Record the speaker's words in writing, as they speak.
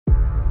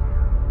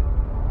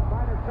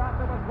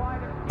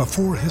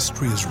Before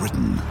history is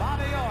written,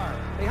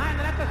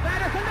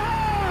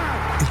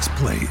 it's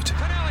played.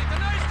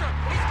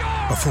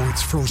 Before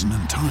it's frozen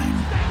in time,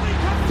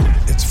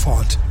 it's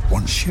fought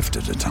one shift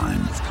at a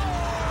time.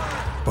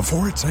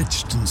 Before it's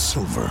etched in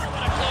silver,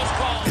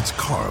 it's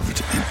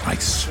carved in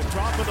ice.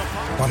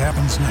 What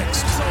happens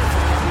next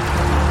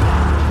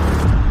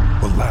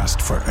will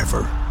last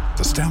forever.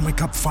 The Stanley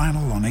Cup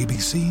Final on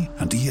ABC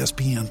and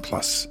ESPN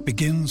Plus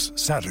begins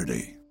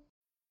Saturday.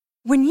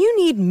 When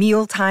you need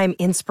mealtime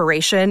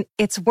inspiration,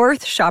 it's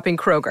worth shopping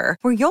Kroger,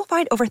 where you'll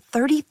find over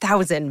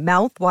 30,000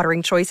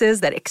 mouth-watering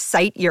choices that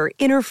excite your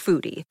inner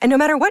foodie. And no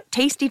matter what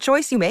tasty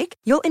choice you make,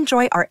 you'll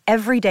enjoy our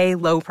everyday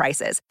low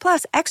prices,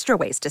 plus extra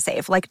ways to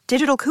save, like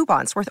digital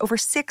coupons worth over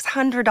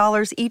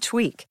 $600 each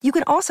week. You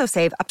can also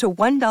save up to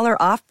 $1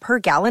 off per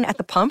gallon at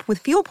the pump with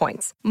fuel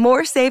points.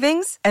 More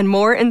savings and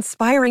more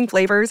inspiring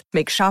flavors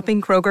make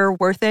shopping Kroger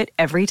worth it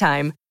every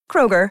time.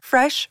 Kroger,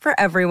 fresh for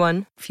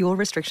everyone. Fuel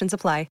restrictions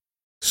apply.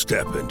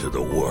 Step into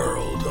the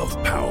world of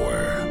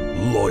power,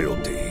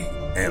 loyalty,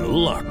 and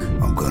luck.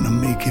 I'm gonna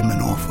make him an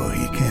offer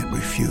he can't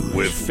refuse.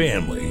 With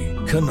family,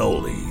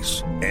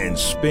 cannolis, and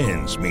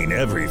spins mean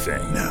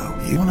everything. Now,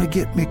 you wanna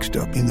get mixed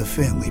up in the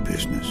family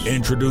business.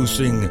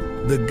 Introducing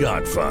The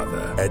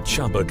Godfather at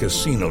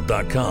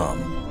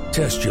ChumbaCasino.com.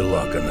 Test your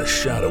luck in the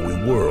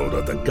shadowy world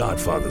of The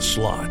Godfather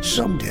slot.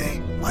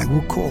 Someday, I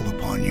will call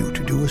upon you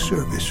to do a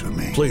service for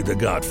me. Play The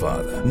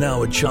Godfather,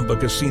 now at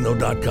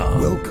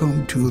ChumbaCasino.com.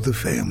 Welcome to the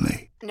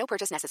family. No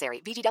purchase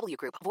necessary. VGW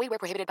Group. Void where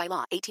prohibited by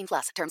law. 18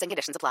 plus. Terms and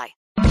conditions apply.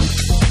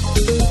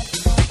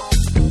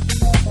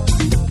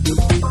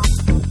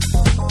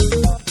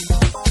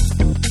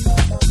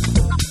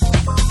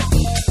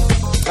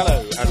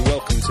 Hello and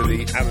welcome to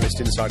the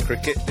Analyst Inside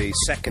Cricket. The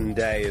second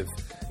day of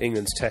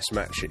England's Test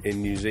match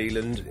in New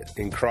Zealand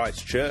in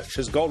Christchurch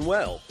has gone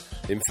well.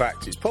 In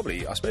fact, it's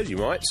probably, I suppose you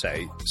might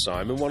say,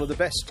 Simon, one of the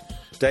best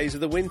days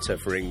of the winter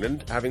for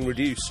England, having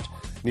reduced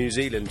New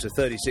Zealand to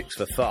 36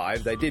 for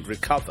 5. They did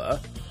recover,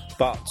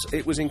 but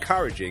it was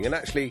encouraging. And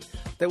actually,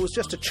 there was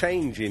just a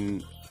change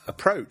in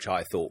approach,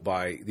 I thought,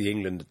 by the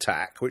England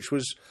attack, which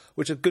was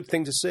a good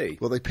thing to see.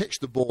 Well, they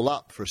pitched the ball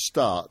up for a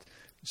start,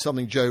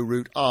 something Joe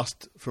Root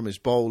asked from his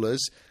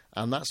bowlers,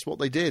 and that's what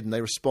they did, and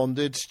they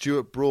responded.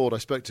 Stuart Broad, I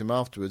spoke to him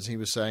afterwards, he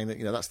was saying that,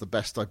 that's the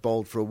best I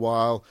bowled for a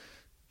while.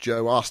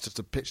 Joe asked us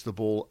to pitch the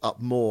ball up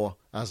more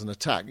as an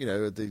attack.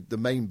 The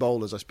main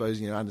bowlers, I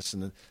suppose,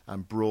 Anderson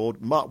and Broad.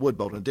 Mark Wood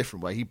bowled in a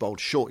different way. He bowled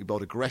short, he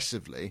bowled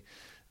aggressively,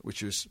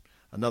 which was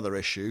another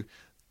issue.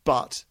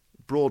 But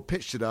Broad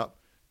pitched it up,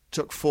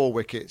 took 4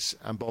 wickets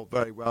and bowled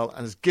very well,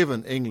 and has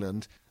given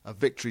England a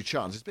victory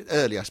chance. It's a bit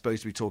early, I suppose,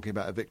 to be talking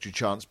about a victory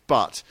chance,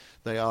 but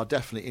they are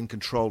definitely in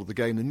control of the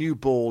game. The new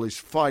ball is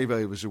 5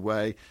 overs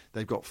away.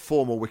 They've got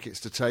 4 more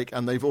wickets to take,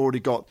 and they've already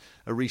got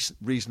a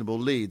reasonable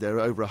lead. They're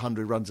over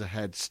 100 runs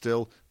ahead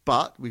still,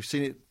 but we've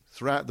seen it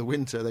throughout the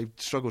winter. They've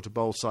struggled to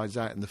bowl sides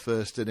out in the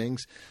first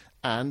innings,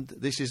 and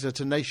this is a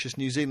tenacious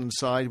New Zealand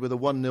side with a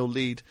 1-0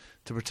 lead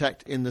to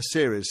protect in the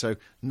series. So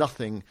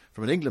nothing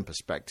from an England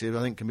perspective,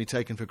 I think, can be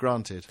taken for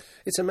granted.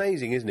 It's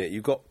amazing, isn't it?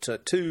 You've got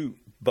 2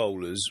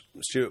 bowlers,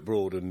 Stuart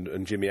Broad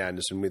and Jimmy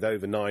Anderson, with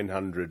over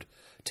 900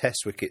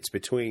 Test wickets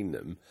between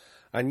them.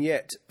 And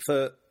yet,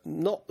 for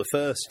not the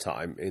first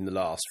time in the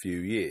last few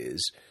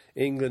years,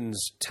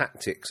 England's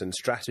tactics and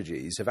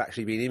strategies have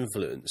actually been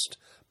influenced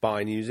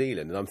by New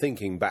Zealand. And I'm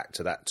thinking back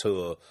to that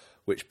tour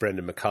which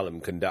Brendan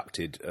McCullum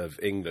conducted of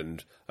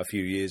England a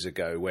few years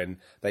ago, when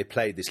they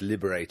played this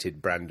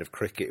liberated brand of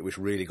cricket which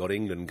really got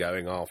England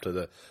going after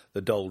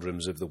the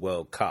doldrums of the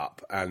World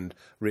Cup, and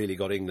really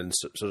got England's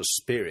sort of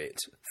spirit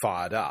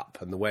fired up.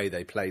 And the way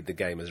they played the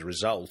game as a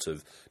result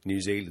of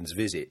New Zealand's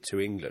visit to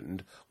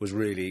England was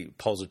really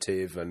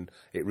positive, and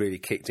it really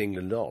kicked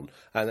England on.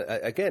 And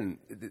again,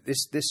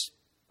 this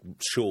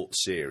short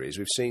series,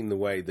 we've seen the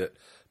way that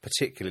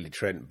particularly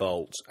Trent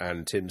Boult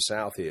and Tim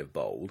Southee have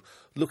bowled,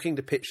 looking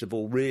to pitch the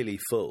ball really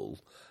full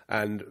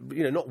and,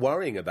 not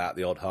worrying about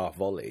the odd half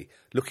volley,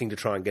 looking to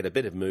try and get a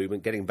bit of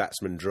movement, getting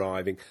batsmen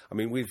driving. I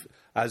mean, we've,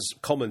 as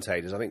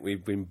commentators, I think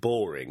we've been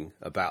boring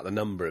about the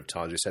number of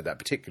times we've said that,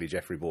 particularly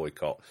Geoffrey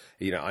Boycott.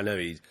 I know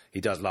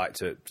he does like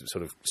to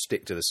sort of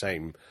stick to the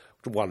same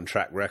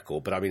one-track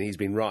record, but I mean, he's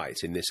been right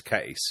in this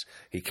case.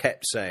 He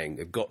kept saying,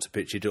 they've got to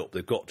pitch it up,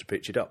 they've got to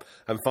pitch it up.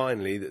 And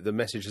finally, the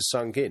message has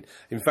sunk in.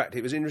 In fact,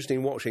 it was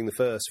interesting watching the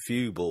first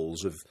few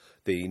balls of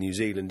the New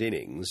Zealand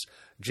innings.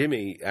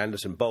 Jimmy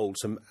Anderson bowled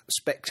some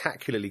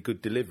spectacularly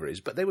good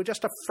deliveries, but they were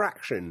just a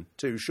fraction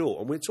too short.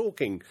 And we're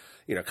talking,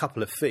 a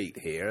couple of feet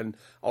here, and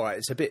all right,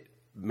 it's a bit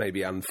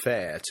maybe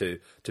unfair to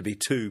be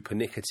too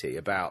pernickety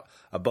about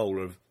a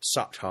bowler of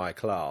such high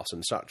class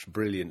and such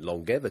brilliant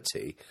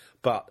longevity,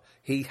 but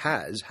he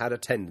has had a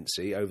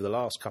tendency over the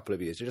last couple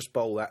of years to just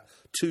bowl that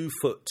 2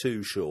 foot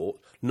too short,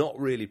 not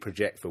really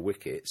project for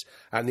wickets.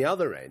 And the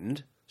other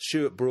end,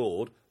 Stuart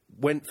Broad,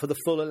 went for the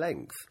fuller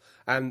length.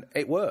 And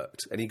it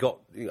worked. And he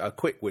got a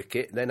quick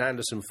wicket. Then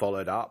Anderson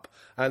followed up.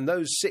 And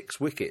those 6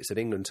 wickets that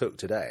England took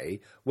today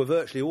were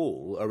virtually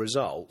all a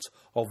result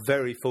of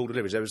very full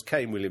deliveries. There was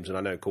Kane Williamson,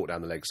 I know, caught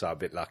down the leg side, a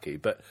bit lucky.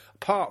 But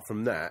apart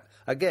from that,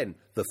 again,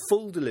 the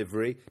full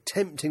delivery,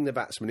 tempting the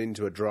batsman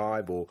into a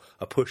drive or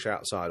a push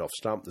outside off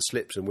stump, the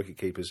slips and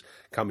wicketkeepers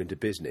come into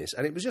business.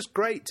 And it was just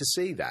great to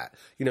see that.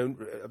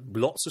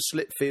 Lots of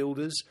slip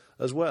fielders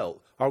as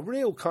well. A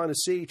real kind of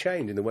sea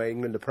change in the way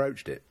England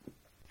approached it.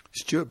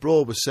 Stuart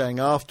Broad was saying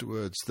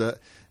afterwards that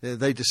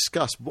they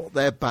discussed what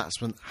their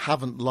batsmen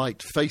haven't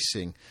liked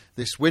facing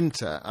this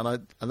winter,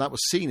 and that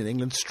was seen in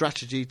England's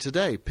strategy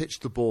today: pitch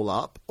the ball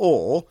up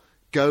or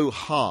go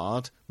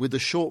hard with the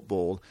short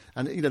ball.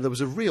 And there was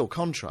a real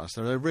contrast,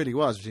 there really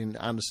was, between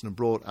Anderson and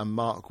Broad and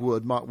Mark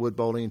Wood. Mark Wood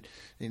bowling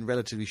in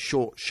relatively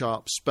short,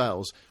 sharp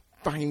spells,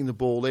 banging the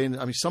ball in.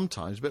 I mean,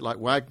 sometimes a bit like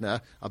Wagner,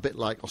 a bit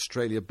like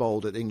Australia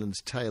bowled at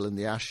England's tail in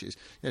the Ashes.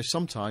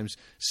 Sometimes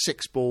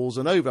 6 balls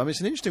and over. I mean, it's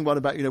an interesting one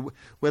about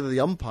whether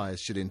the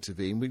umpires should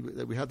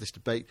intervene. We had this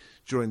debate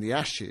during the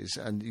Ashes,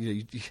 and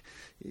you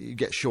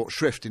get short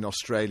shrift in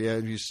Australia,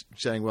 and you're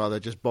saying, well, they're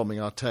just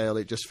bombing our tail.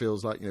 It just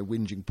feels like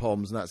whinging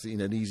Poms, and that's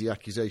an easy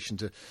accusation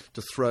to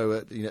throw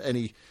at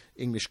any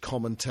English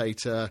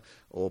commentator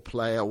or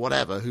player,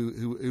 whatever,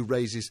 who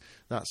raises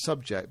that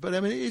subject. But I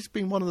mean, it's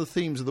been one of the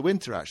themes of the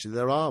winter, actually.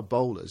 There are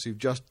bowlers who've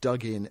just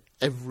dug in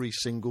every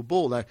single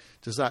ball. Now,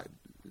 is that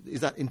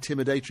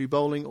intimidatory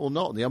bowling or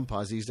not? And the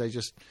umpires these days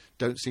just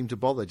don't seem to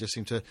bother, just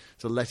seem to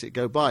let it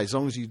go by. As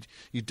long as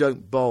you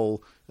don't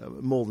bowl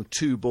more than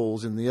 2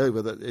 balls in the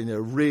over that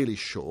really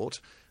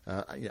short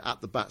at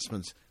the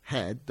batsman's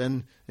head,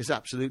 then it's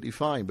absolutely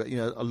fine. But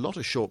a lot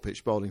of short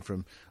pitch bowling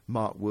from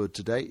Mark Wood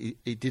today.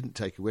 He didn't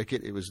take a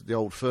wicket. It was the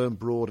old firm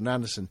Broad and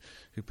Anderson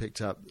who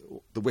picked up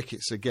the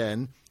wickets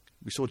again.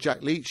 We saw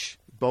Jack Leach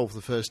bowl for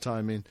the first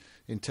time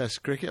in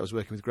Test cricket. I was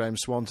working with Graham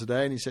Swan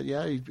today, and he said,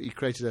 he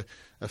created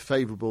a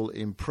favourable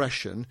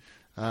impression.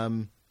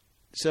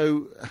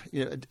 So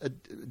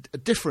a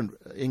different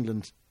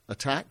England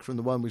attack from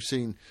the one we've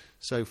seen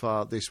so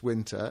far this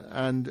winter,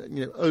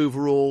 and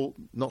overall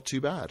not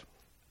too bad.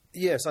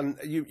 Yes, and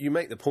you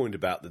make the point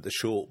about the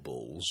short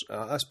balls.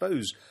 I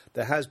suppose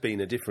there has been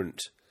a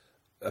different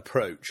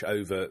approach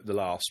over the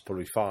last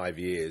probably 5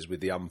 years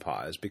with the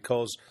umpires,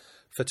 because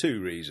for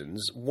 2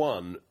 reasons.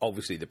 One,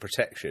 obviously the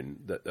protection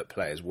that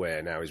players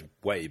wear now is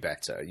way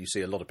better. You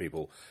see a lot of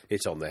people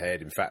hit on the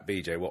head. In fact,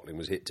 BJ Watling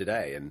was hit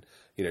today and,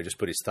 just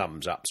put his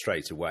thumbs up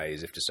straight away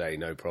as if to say,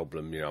 no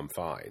problem, I'm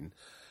fine.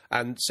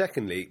 And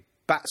secondly,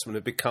 batsmen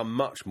have become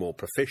much more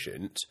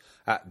proficient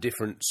at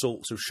different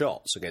sorts of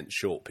shots against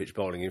short pitch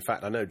bowling. In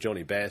fact, I know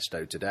Johnny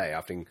Bairstow today,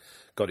 having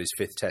got his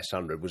 5th Test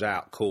 100, was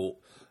out caught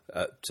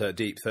at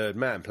deep third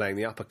man playing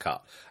the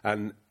uppercut.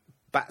 And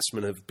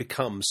batsmen have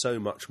become so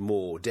much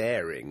more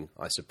daring,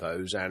 I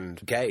suppose,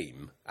 and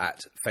game at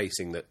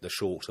facing the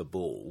shorter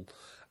ball.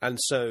 And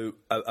so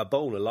a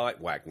bowler like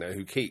Wagner,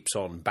 who keeps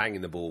on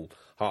banging the ball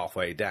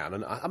halfway down,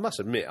 and I must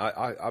admit,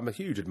 I'm a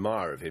huge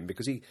admirer of him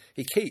because he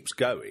keeps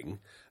going,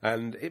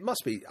 and it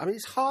must be,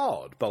 it's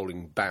hard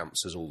bowling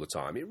bouncers all the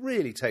time. It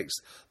really takes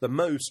the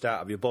most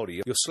out of your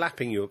body. You're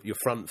slapping your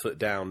front foot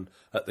down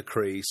at the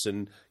crease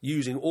and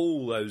using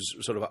all those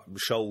sort of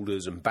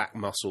shoulders and back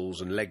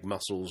muscles and leg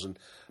muscles and,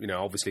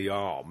 obviously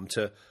arm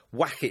to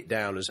whack it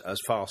down as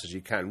fast as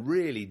you can,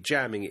 really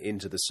jamming it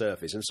into the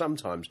surface. And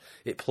sometimes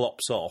it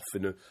plops off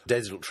in a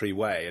desultory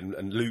way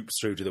and loops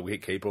through to the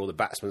wicketkeeper, or the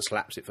batsman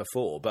slaps it for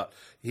 4. But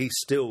he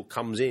still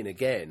comes in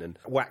again and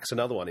whacks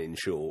another one in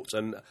short.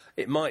 And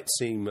it might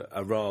seem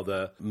a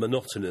rather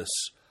monotonous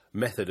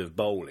method of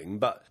bowling,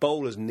 but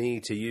bowlers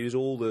need to use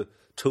all the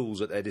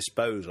tools at their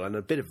disposal and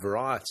a bit of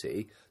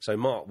variety. So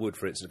Mark Wood,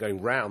 for instance,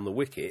 going round the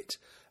wicket,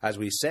 as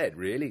we said,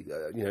 really,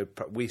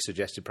 we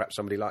suggested perhaps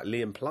somebody like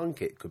Liam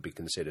Plunkett could be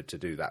considered to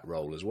do that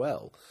role as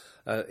well.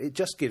 It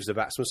just gives the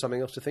batsman something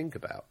else to think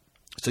about.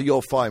 So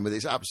you're fine with it?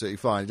 It's absolutely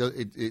fine.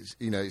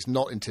 It's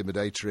not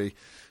intimidatory.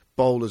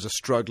 Bowlers are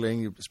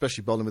struggling,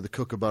 especially bowling with the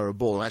Kookaburra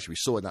ball. And actually,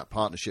 we saw in that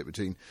partnership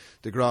between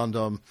de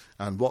Grandhomme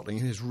and Watling,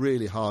 it was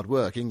really hard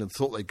work. England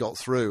thought they got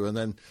through, and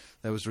then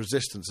there was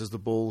resistance as the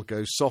ball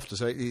goes softer.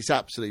 So it's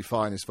absolutely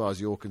fine as far as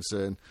you're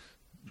concerned.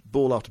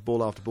 Ball after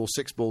ball after ball,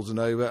 6 balls and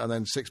over, and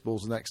then 6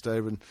 balls the next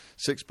over, and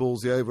 6 balls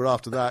the over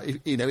after that.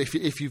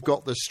 If you've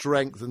got the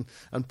strength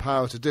and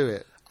power to do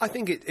it. I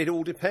think it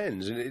all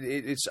depends, and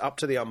it's up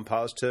to the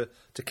umpires to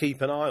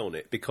keep an eye on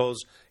it,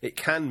 because it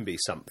can be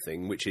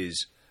something which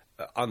is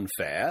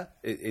unfair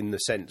in the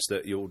sense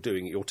that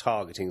you're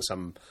targeting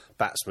some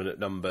batsman at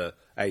number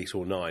 8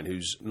 or 9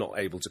 who's not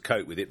able to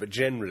cope with it, but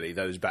generally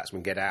those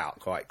batsmen get out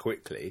quite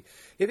quickly.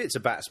 If it's a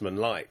batsman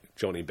like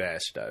Johnny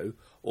Bairstow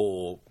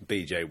or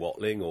BJ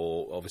Watling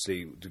or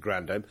obviously de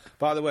Grandhomme.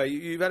 By the way,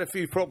 you've had a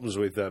few problems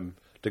with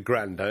de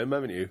Grandhomme,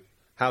 haven't you?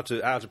 How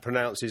to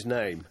pronounce his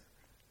name?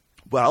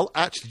 Well,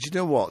 actually, do you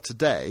know what?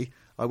 Today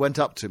I went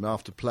up to him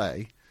after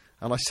play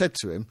and I said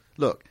to him,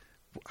 look,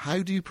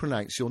 how do you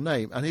pronounce your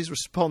name? And his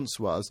response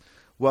was,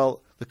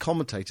 well, the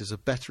commentators are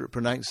better at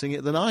pronouncing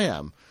it than I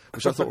am,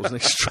 which I thought was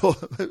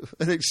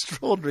an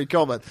extraordinary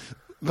comment.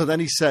 But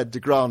then he said De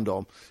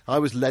Grandhomme. I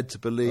was led to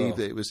believe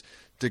that it was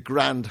De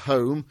Grand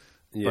Home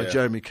by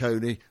Jeremy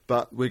Coney,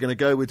 but we're going to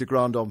go with De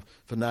Grandhomme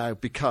for now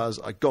because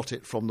I got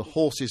it from the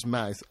horse's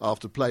mouth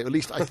after play. Or at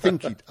least I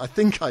think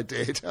I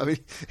did. I mean,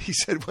 he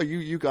said, "Well,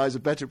 you guys are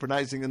better at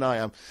pronouncing than I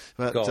am."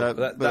 But,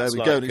 but there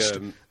we go.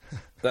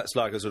 That's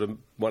like a sort of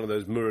one of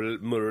those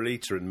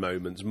Muralitharan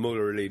moments,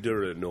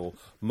 Muraliduran or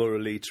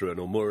Muralitharan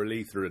or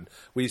Muralitharan.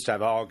 We used to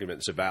have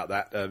arguments about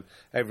that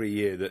every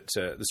year that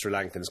the Sri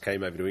Lankans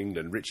came over to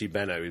England. Richie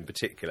Beno, in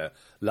particular,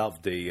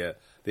 loved the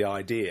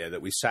idea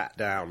that we sat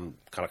down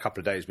kind of a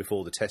couple of days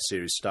before the Test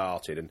series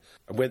started and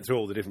went through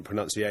all the different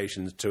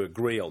pronunciations to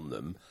agree on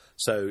them.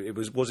 So it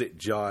was it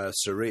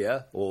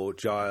Jayasuriya or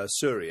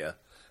Jayasuriya,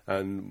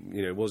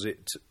 and was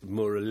it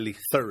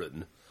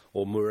Muralitharan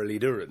or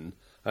Muraliduran?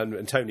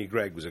 And Tony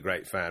Gregg was a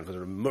great fan for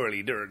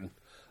Muraliduran.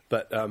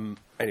 But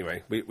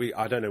anyway,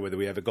 I don't know whether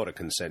we ever got a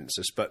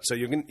consensus. But so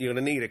you're going to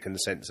need a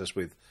consensus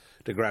with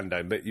De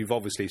Grandhomme, but you've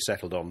obviously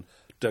settled on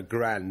De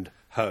Grand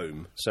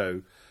Home.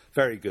 So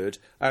very good.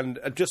 And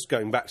just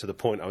going back to the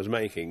point I was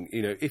making,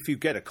 if you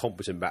get a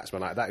competent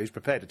batsman like that who's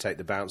prepared to take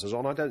the bouncers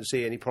on, I don't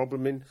see any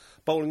problem in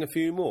bowling a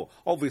few more.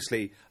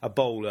 Obviously, a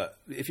bowler,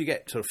 if you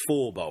get sort of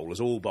 4 bowlers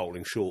all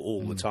bowling short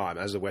all the time,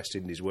 as the West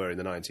Indies were in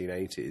the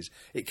 1980s,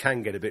 it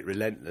can get a bit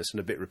relentless and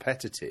a bit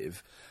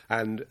repetitive,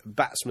 and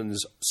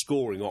batsmen's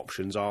scoring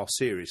options are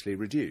seriously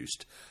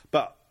reduced.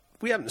 But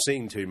we haven't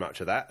seen too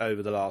much of that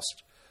over the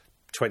last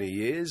 20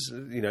 years.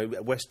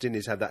 West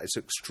Indies had that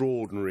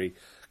extraordinary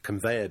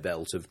conveyor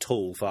belt of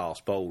tall,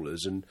 fast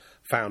bowlers and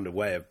found a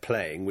way of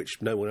playing which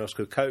no one else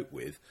could cope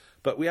with.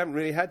 But we haven't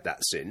really had that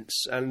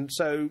since, and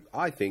so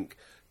I think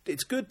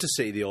it's good to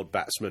see the odd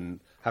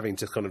batsman having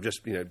to kind of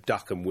just,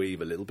 duck and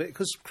weave a little bit,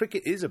 because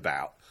cricket is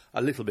about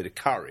a little bit of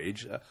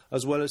courage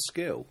as well as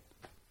skill.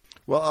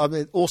 Well, I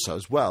mean, also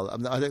as well,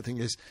 I don't think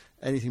there's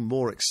anything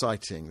more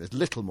exciting. There's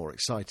little more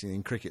exciting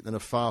in cricket than a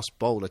fast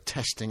bowler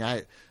testing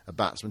out a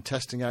batsman,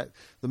 testing out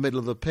the middle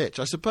of the pitch.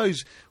 I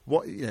suppose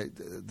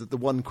the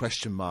one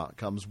question mark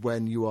comes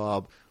when you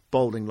are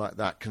bowling like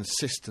that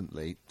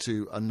consistently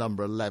to a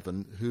number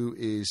 11 who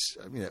is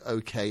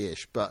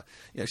okay-ish, but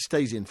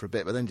stays in for a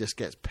bit, but then just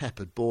gets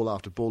peppered ball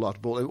after ball after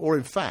ball, or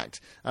in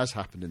fact, as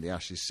happened in the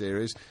Ashes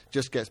series,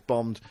 just gets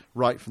bombed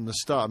right from the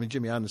start. I mean,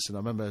 Jimmy Anderson, I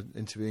remember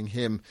interviewing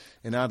him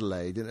in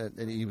Adelaide,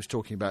 and he was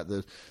talking about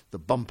the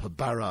bumper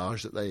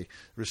barrage that they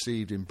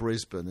received in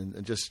Brisbane,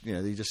 and just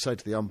he just said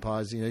to the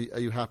umpires, are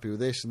you happy with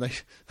this? And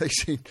they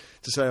seemed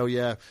to say, oh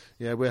yeah,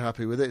 we're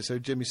happy with it. So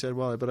Jimmy said,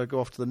 well, I better go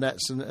off to the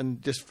nets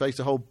and just face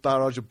a whole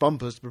barrage of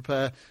bumpers to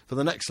prepare for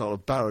the next sort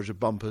of barrage of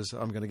bumpers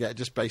I'm going to get.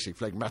 Just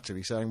basically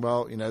phlegmatically saying,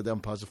 well, the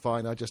umpires are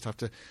fine, I just have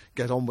to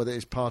get on with it.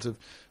 It's part of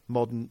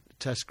modern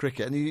Test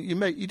cricket. And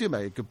you do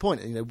make a good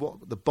point.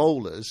 What the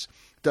bowlers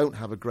don't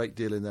have a great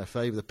deal in their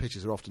favour. The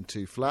pitches are often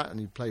too flat, and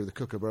you play with a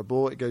kookaburra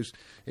ball, it goes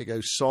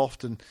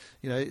soft, and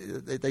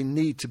they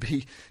need to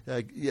be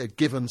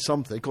given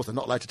something. Of course, they're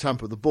not allowed to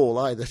tamper with the ball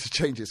either to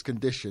change its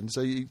condition.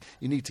 So you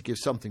need to give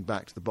something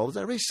back to the bowlers.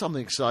 There is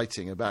something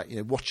exciting about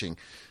watching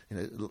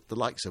the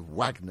likes of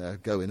Wagner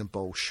go in and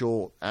bowl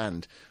short,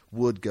 and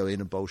Wood go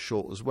in and bowl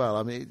short as well.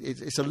 I mean,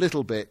 it's a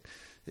little bit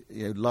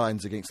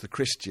Lions against the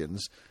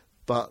Christians,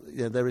 but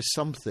there is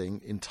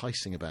something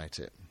enticing about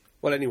it.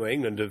 Well, anyway,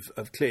 England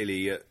have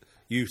clearly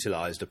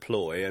utilised a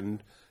ploy,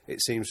 and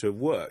it seems to have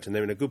worked. And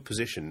they're in a good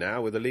position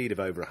now with a lead of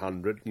over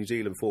 100. New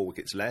Zealand 4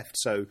 wickets left,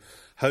 so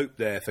hope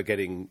there for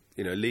getting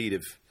a lead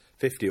of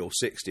 50 or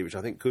 60, which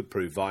I think could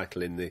prove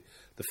vital in the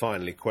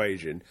final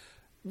equation.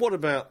 What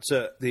about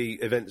the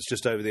events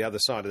just over the other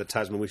side of the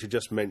Tasman? We should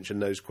just mention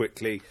those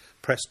quickly.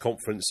 Press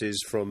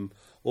conferences from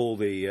all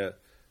the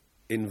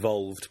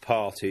involved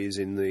parties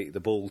in the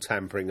ball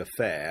tampering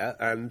affair,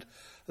 and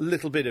a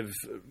little bit of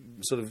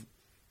sort of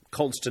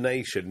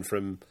consternation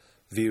from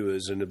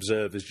viewers and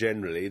observers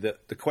generally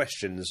that the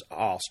questions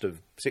asked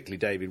of particularly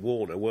David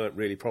Warner weren't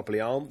really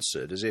properly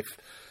answered, as if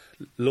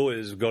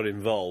lawyers got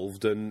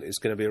involved and it's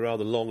going to be a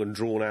rather long and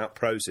drawn-out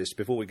process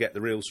before we get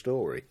the real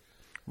story.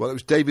 Well, it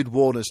was David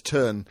Warner's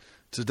turn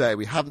today.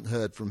 We haven't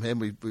heard from him.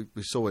 We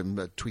saw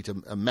him tweet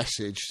a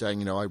message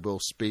saying, I will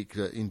speak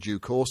in due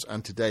course,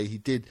 and today he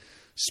did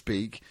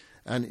speak,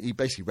 and he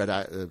basically read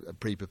out a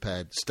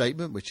pre-prepared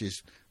statement, which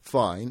is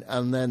fine,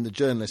 and then the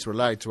journalists were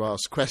allowed to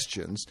ask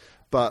questions,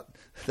 but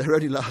they're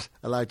only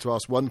allowed to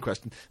ask one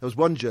question. There was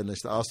one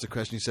journalist that asked a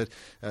question. He said,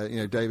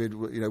 David,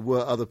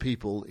 were other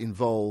people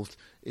involved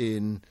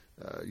in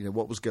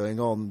what was going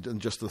on,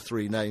 and just the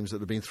 3 names that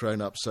have been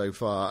thrown up so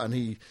far? And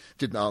he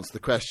didn't answer the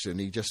question.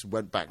 He just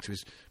went back to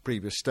his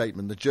previous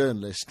statement. The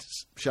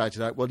journalist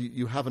shouted out, well,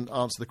 you haven't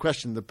answered the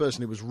question. The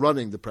person who was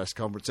running the press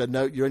conference said,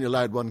 no, you're only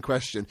allowed one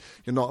question.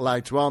 You're not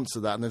allowed to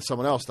answer that. And then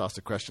someone else asked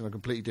a question on a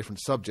completely different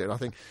subject. I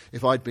think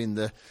if I'd been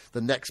the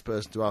next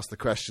person to ask the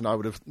question, I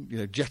would have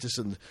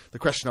jettisoned the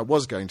question I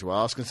was going to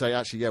ask and say,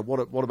 actually,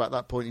 what about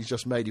that point he's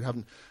just made? You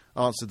haven't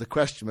answered the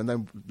question, and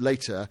then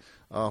later,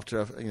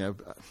 after a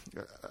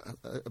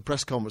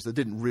press conference that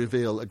didn't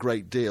reveal a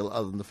great deal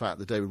other than the fact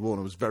that David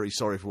Warner was very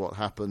sorry for what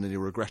happened and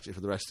he'll regret it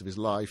for the rest of his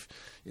life.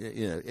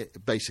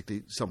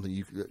 Basically something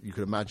you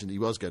could imagine he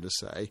was going to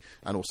say,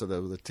 and also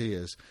there were the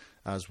tears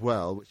as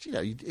well, which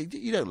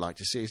you don't like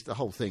to see. The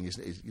whole thing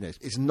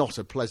is not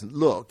a pleasant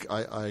look.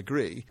 I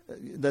agree.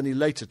 Then he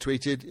later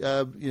tweeted,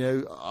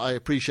 I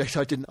appreciate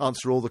I didn't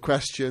answer all the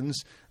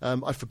questions.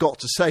 I forgot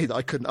to say that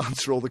I couldn't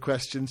answer all the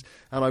questions,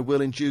 and I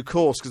will in due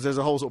course, because there's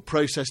a whole sort of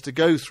process to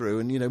go through,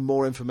 and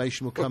more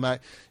information will come out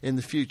in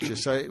the future.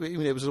 So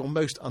it was a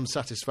most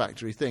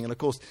unsatisfactory thing. And of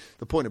course,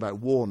 the point about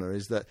Warner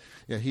is that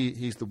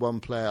he's the one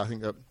player I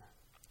think that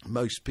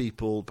most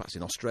people, perhaps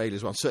in Australia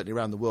as well, certainly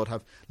around the world,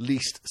 have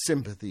least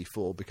sympathy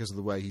for because of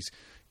the way he's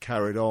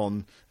carried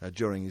on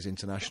during his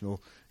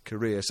international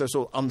career. So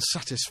sort of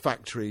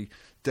unsatisfactory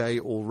day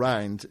all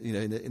round,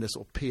 in a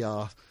sort of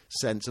PR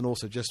sense, and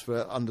also just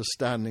for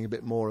understanding a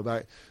bit more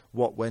about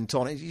what went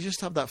on. You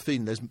just have that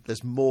feeling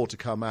there's more to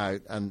come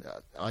out, and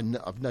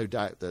I've no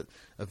doubt that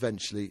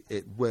eventually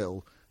it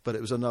will. But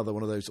it was another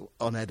one of those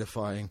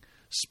unedifying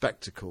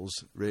spectacles,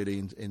 really,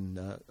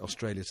 in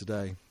Australia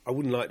today. I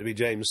wouldn't like to be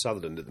James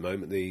Sutherland at the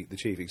moment, the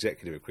chief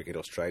executive of Cricket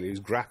Australia, who's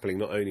grappling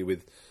not only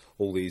with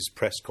all these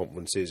press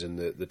conferences and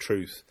the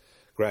truth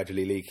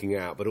gradually leaking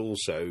out, but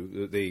also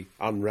the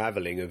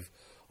unravelling of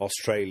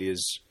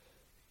Australia's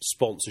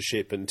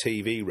sponsorship and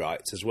TV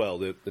rights as well.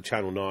 The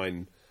Channel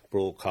 9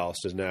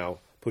 broadcasters now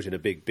put in a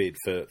big bid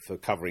for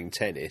covering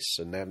tennis,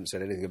 and they haven't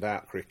said anything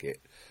about cricket,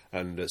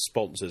 and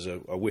sponsors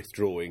are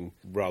withdrawing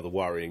rather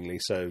worryingly.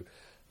 So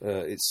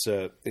it's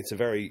a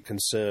very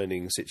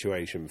concerning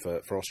situation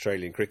for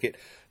Australian cricket.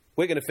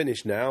 We're going to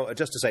finish now.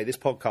 Just to say, this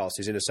podcast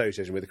is in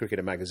association with the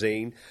Cricketer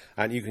magazine,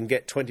 and you can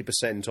get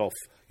 20% off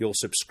your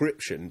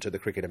subscription to the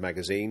Cricketer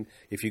magazine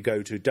if you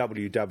go to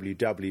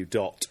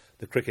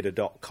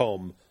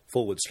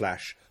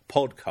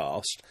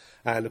www.thecricketer.com/podcast.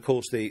 And of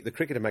course, the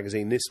Cricketer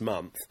magazine this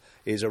month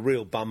is a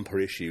real bumper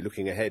issue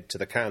looking ahead to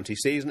the county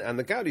season. And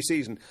the county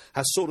season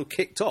has sort of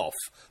kicked off,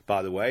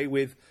 by the way,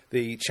 with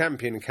the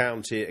champion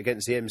county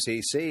against the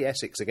MCC,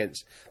 Essex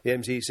against the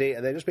MCC,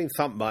 and they've just been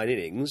thumped by an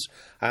innings.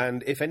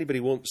 And if anybody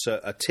wants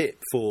a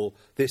tip for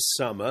this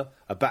summer,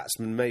 a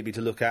batsman maybe to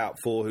look out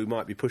for who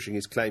might be pushing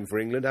his claim for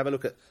England, have a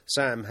look at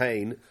Sam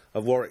Hain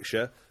of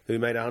Warwickshire, who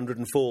made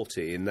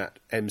 140 in that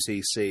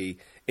MCC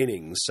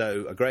innings.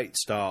 So a great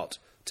start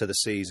to the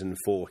season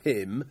for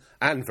him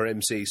and for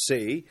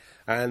MCC,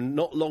 and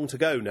not long to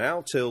go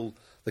now till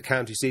the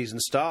county season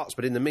starts.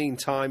 But in the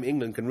meantime,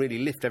 England can really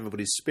lift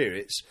everybody's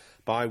spirits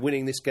by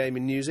winning this game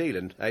in New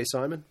Zealand,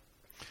 Simon?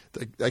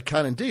 They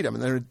can indeed. I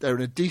mean, they're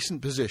in a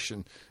decent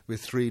position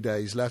with 3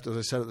 days left. As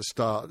I said at the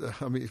start,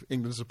 I mean,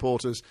 England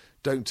supporters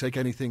don't take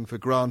anything for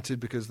granted,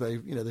 because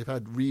they've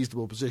had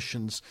reasonable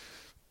positions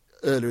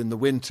earlier in the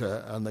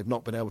winter, and they've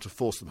not been able to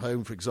force them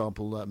home. For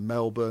example,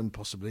 Melbourne,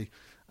 possibly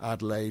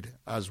Adelaide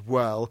as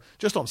well.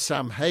 Just on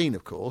Sam Hain,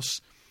 of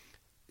course,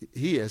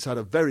 he has had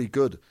a very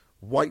good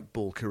white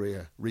ball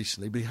career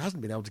recently, but he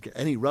hasn't been able to get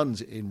any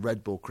runs in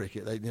red ball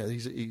cricket.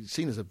 He's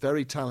seen as a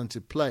very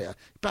talented player.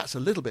 He bats a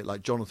little bit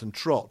like Jonathan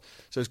Trott,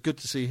 so it's good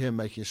to see him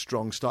making a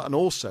strong start. And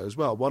also, as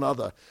well, one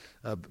other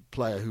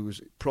player who was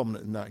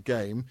prominent in that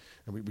game,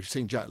 and we've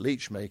seen Jack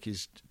Leach make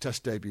his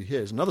Test debut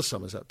here, is another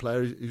Somerset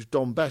player who's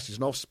Dom Best. He's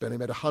an off-spinner. He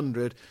made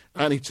 100,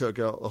 and he took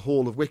a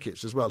haul of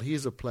wickets as well.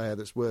 He's a player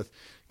that's worth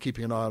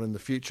keeping an eye on in the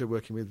future,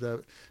 working with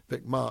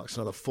Vic Marks,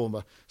 another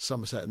former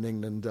Somerset and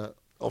England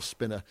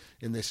off-spinner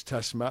in this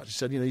Test match. He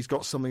said, he's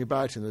got something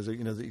about him.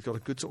 He's got a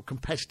good sort of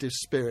competitive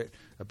spirit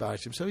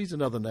about him. So he's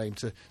another name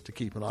to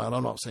keep an eye on.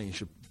 I'm not saying he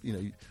should,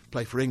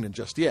 play for England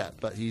just yet,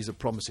 but he's a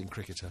promising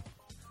cricketer.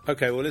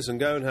 OK, well, listen,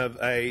 go and have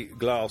a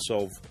glass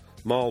of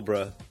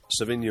Marlborough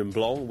Sauvignon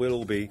Blanc. We'll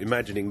all be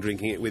imagining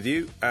drinking it with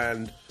you,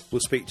 and we'll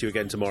speak to you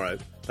again tomorrow.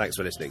 Thanks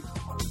for listening.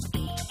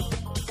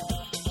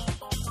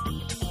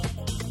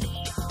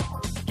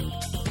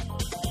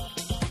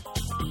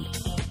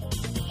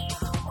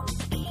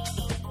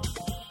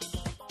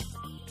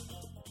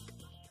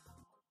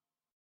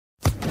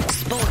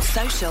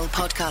 Social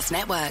Podcast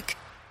Network.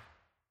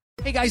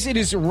 Hey guys, it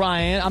is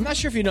Ryan. I'm not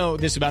sure if you know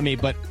this about me,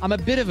 but I'm a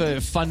bit of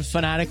a fun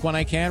fanatic when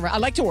I can. I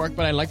like to work,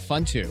 but I like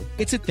fun too.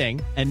 It's a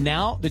thing. And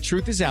now the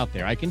truth is out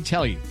there. I can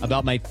tell you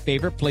about my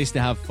favorite place to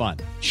have fun.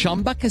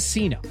 Chumba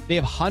Casino. They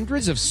have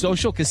hundreds of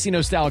social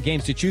casino style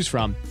games to choose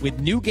from,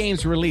 with new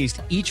games released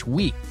each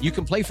week. You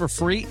can play for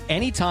free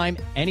anytime,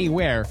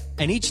 anywhere.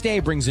 And each day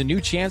brings a new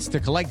chance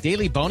to collect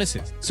daily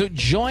bonuses. So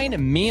join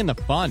me in the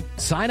fun.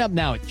 Sign up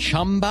now at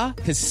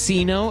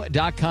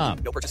ChumbaCasino.com.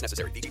 No purchase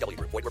necessary. VGW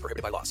Group. Void where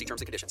prohibited by law. See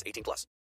terms and conditions. 18+.